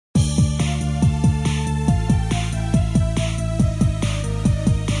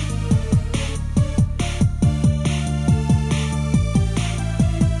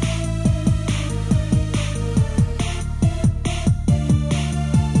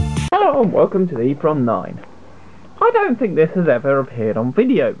Hello and welcome to the EEPROM 9. I don't think this has ever appeared on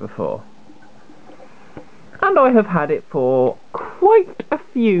video before. And I have had it for quite a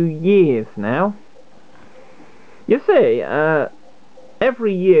few years now. You see,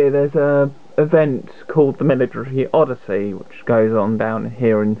 every year there's a event called the Military Odyssey, which goes on down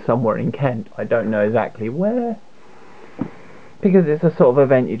here in somewhere in Kent. I don't know exactly where, because it's a sort of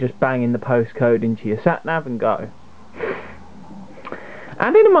event you just bang in the postcode into your sat-nav and go.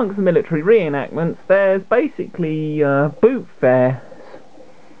 And in amongst the military reenactments, there's basically boot fairs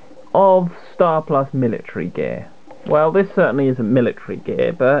of Star Plus military gear. Well, this certainly isn't military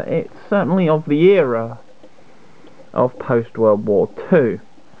gear, but it's certainly of the era of post-World War II.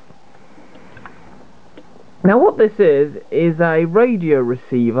 Now what this is a radio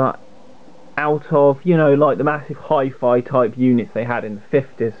receiver out of, you know, like the massive hi-fi type units they had in the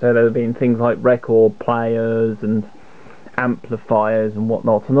 50s, so there have been things like record players and amplifiers and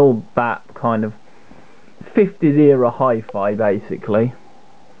whatnot, and all that kind of 50s era hi-fi basically.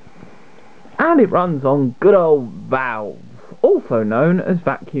 And it runs on good old valves, also known as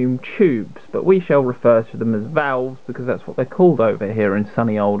vacuum tubes, but we shall refer to them as valves because that's what they're called over here in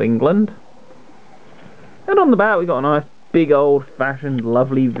sunny old England. And on the back we got a nice big old fashioned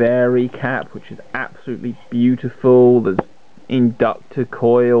lovely vari cap, which is absolutely beautiful. There's inductor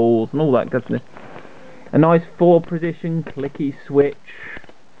coils and all that goodness. A nice 4-position clicky switch.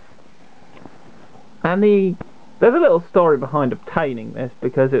 And there's a little story behind obtaining this,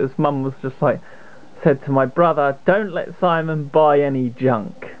 because it was Mum was just like, said to my brother, don't let Simon buy any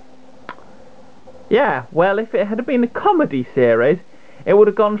junk. Yeah, well, if it had been a comedy series, it would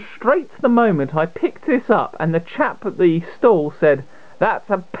have gone straight to the moment I picked this up and the chap at the stall said, that's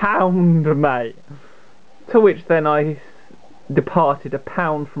 £1, mate. To which then I departed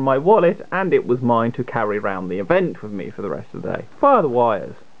 £1 from my wallet, and it was mine to carry around the event with me for the rest of the day, via the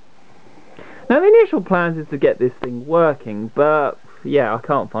wires. Now the initial plans is to get this thing working, but yeah, I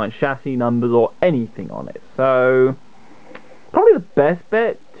can't find chassis numbers or anything on it, so probably the best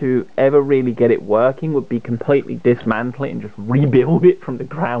bet to ever really get it working would be completely dismantle it and just rebuild it from the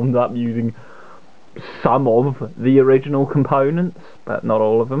ground up using some of the original components, but not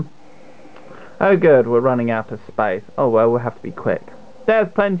all of them. Oh good, we're running out of space. Oh well, we'll have to be quick. There's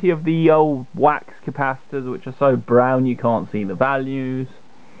plenty of the old wax capacitors which are so brown you can't see the values.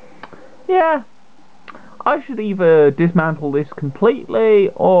 Yeah, I should either dismantle this completely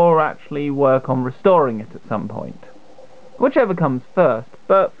or actually work on restoring it at some point. Whichever comes first,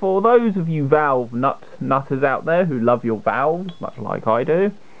 but for those of you valve nutters out there who love your valves, much like I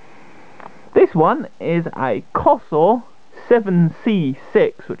do, this one is a Cossor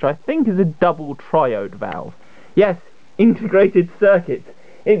 7C6, which I think is a double triode valve. Yes, integrated circuits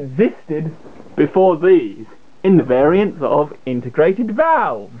existed before these, in the variants of integrated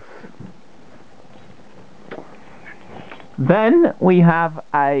valves. Then we have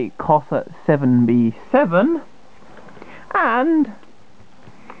a Cossor 7B7 and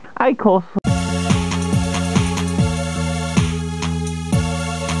a Cossor